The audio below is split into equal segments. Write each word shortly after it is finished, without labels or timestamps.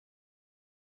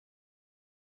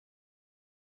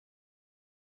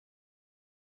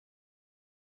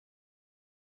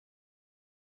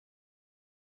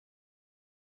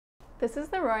This is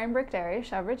the Roaring Brook Dairy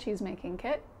Chevre cheesemaking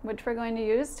kit, which we're going to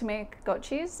use to make goat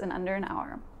cheese in under an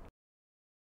hour.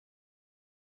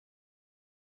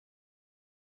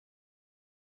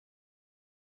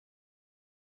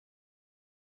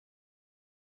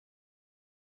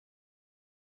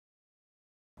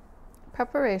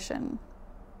 Preparation.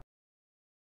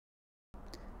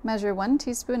 Measure 1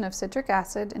 teaspoon of citric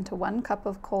acid into 1 cup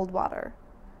of cold water.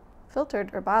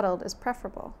 Filtered or bottled is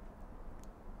preferable.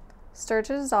 Stir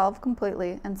to dissolve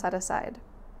completely and set aside.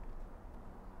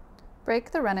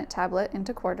 Break the rennet tablet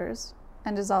into quarters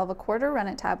and dissolve a quarter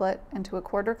rennet tablet into a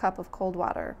quarter cup of cold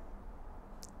water.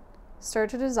 Stir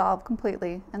to dissolve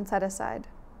completely and set aside.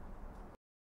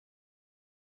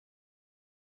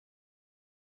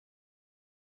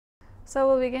 So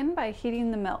we'll begin by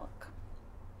heating the milk.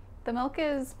 The milk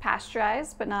is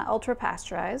pasteurized but not ultra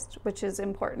pasteurized, which is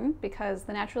important because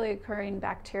the naturally occurring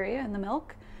bacteria in the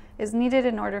milk is needed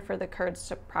in order for the curds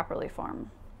to properly form.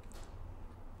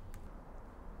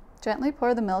 Gently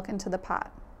pour the milk into the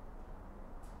pot.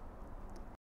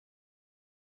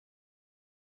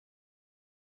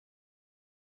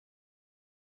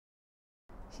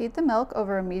 Heat the milk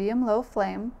over a medium-low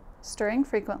flame, stirring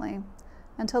frequently,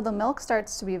 until the milk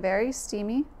starts to be very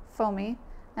steamy, foamy,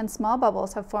 and small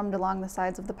bubbles have formed along the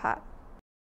sides of the pot.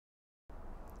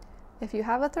 If you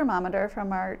have a thermometer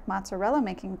from our mozzarella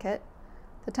making kit,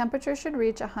 the temperature should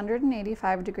reach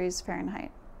 185 degrees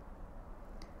Fahrenheit.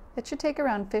 It should take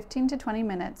around 15 to 20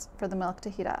 minutes for the milk to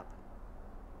heat up.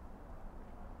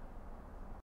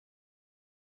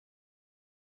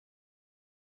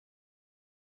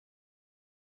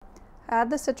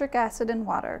 Add the citric acid and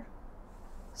water.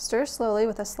 Stir slowly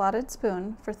with a slotted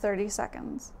spoon for 30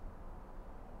 seconds.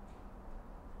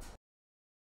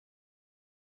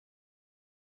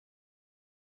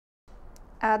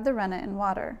 Add the rennet and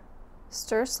water.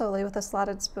 Stir slowly with a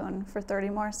slotted spoon for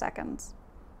 30 more seconds.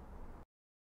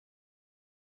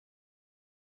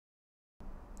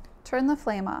 Turn the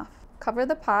flame off. Cover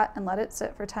the pot and let it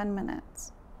sit for 10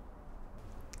 minutes.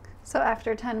 So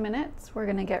after 10 minutes, we're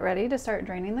going to get ready to start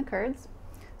draining the curds.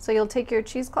 So you'll take your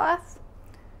cheesecloth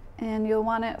and you'll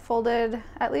want it folded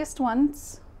at least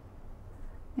once,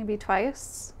 maybe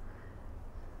twice,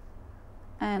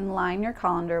 and line your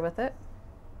colander with it.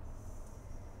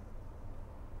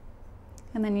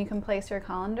 And then you can place your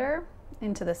colander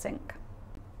into the sink.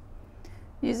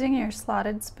 Using your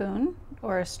slotted spoon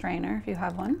or a strainer if you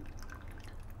have one,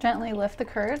 gently lift the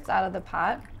curds out of the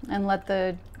pot and let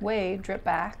the whey drip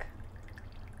back,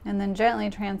 and then gently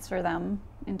transfer them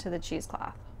into the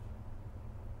cheesecloth.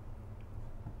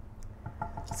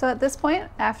 So at this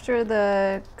point, after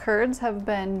the curds have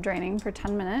been draining for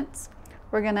 10 minutes,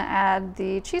 we're going to add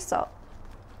the cheese salt.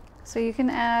 So you can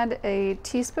add a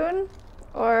teaspoon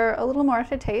or a little more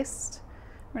to taste.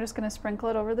 We're just going to sprinkle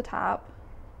it over the top.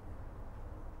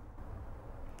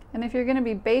 And if you're going to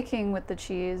be baking with the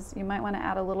cheese, you might want to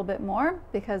add a little bit more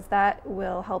because that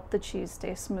will help the cheese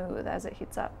stay smooth as it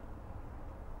heats up.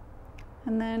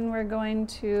 And then we're going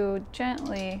to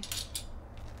gently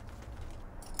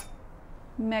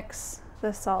mix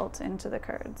the salt into the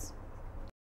curds.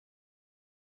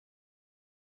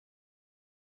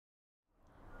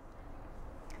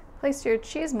 Place your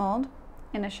cheese mold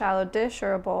in a shallow dish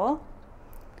or a bowl,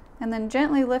 and then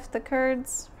gently lift the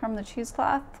curds from the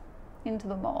cheesecloth into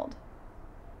the mold.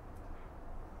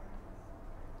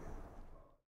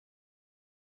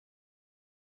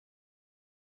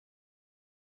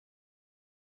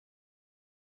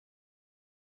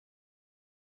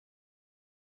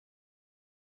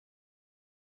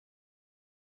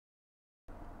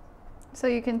 So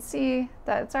you can see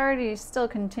that it's already still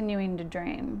continuing to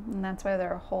drain, and that's why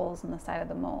there are holes in the side of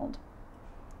the mold.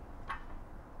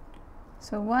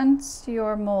 So once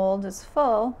your mold is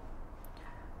full,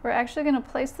 we're actually going to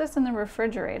place this in the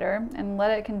refrigerator and let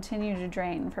it continue to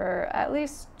drain for at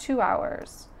least 2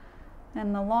 hours.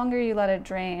 And the longer you let it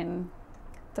drain,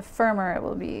 the firmer it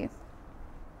will be.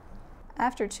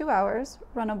 After 2 hours,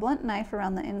 run a blunt knife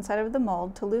around the inside of the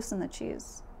mold to loosen the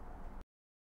cheese.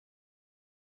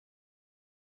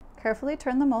 Carefully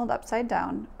turn the mold upside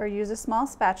down or use a small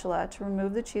spatula to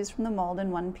remove the cheese from the mold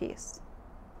in one piece.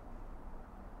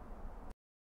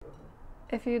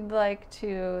 If you'd like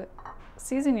to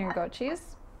season your goat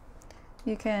cheese,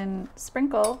 you can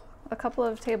sprinkle a couple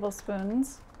of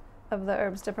tablespoons of the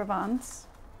herbes de Provence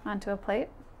onto a plate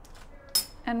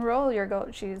and roll your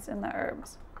goat cheese in the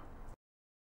herbs.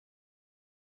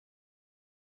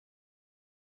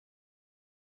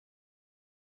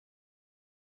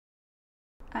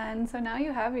 And so now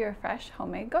you have your fresh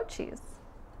homemade goat cheese.